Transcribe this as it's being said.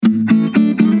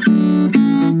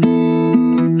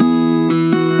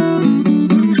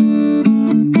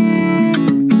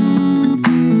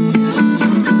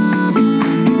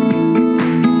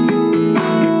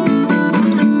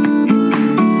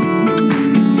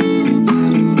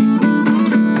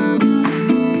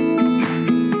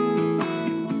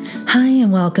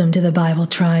Welcome to the Bible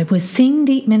Tribe with Seeing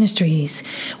Deep Ministries,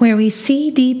 where we see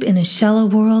deep in a shallow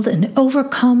world and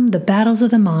overcome the battles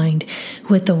of the mind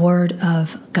with the Word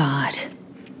of God.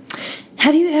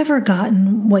 Have you ever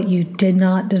gotten what you did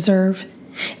not deserve?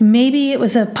 Maybe it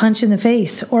was a punch in the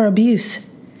face or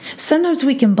abuse. Sometimes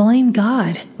we can blame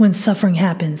God when suffering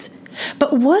happens.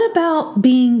 But what about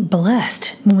being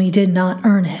blessed when we did not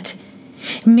earn it?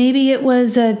 Maybe it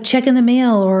was a check in the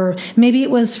mail, or maybe it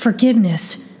was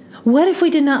forgiveness. What if we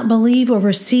did not believe or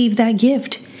receive that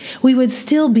gift? We would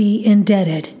still be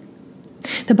indebted.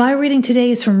 The Bible reading today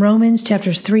is from Romans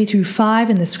chapters 3 through 5,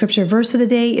 and the scripture verse of the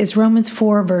day is Romans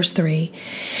 4, verse 3.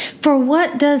 For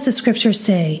what does the scripture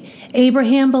say?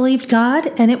 Abraham believed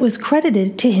God, and it was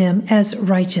credited to him as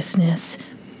righteousness.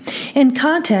 In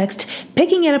context,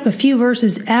 picking it up a few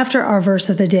verses after our verse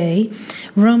of the day,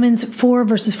 Romans 4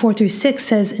 verses 4 through 6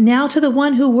 says, Now to the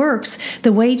one who works,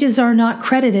 the wages are not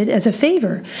credited as a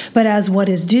favor, but as what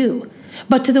is due.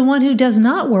 But to the one who does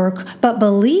not work, but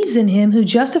believes in him who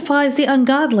justifies the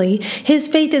ungodly, his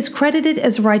faith is credited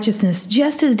as righteousness,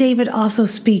 just as David also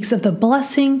speaks of the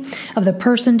blessing of the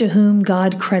person to whom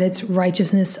God credits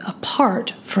righteousness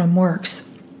apart from works.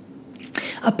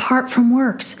 Apart from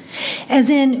works, as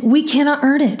in we cannot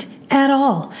earn it at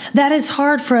all. That is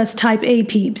hard for us type A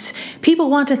peeps. People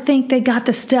want to think they got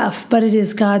the stuff, but it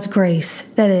is God's grace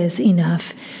that is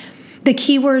enough. The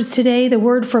key words today, the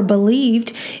word for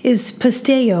believed is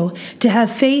pisteo, to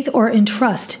have faith or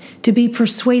entrust, to be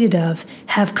persuaded of,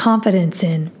 have confidence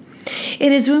in.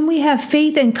 It is when we have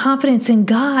faith and confidence in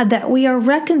God that we are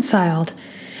reconciled.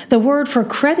 The word for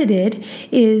credited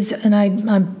is, and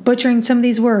I'm butchering some of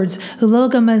these words,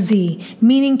 logamazi,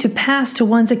 meaning to pass to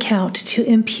one's account, to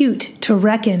impute, to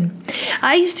reckon.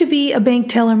 I used to be a bank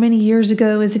teller many years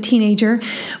ago as a teenager.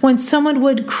 When someone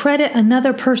would credit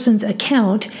another person's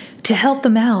account to help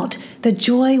them out, the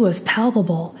joy was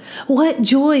palpable. What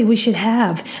joy we should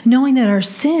have, knowing that our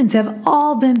sins have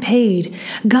all been paid.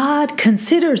 God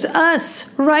considers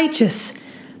us righteous.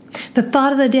 The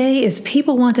thought of the day is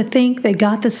people want to think they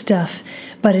got the stuff,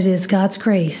 but it is God's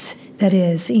grace that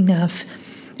is enough.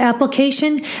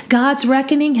 Application, God's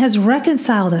reckoning has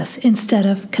reconciled us instead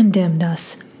of condemned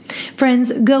us.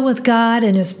 Friends, go with God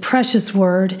and His precious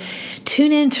word.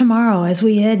 Tune in tomorrow as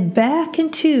we head back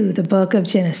into the book of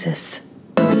Genesis.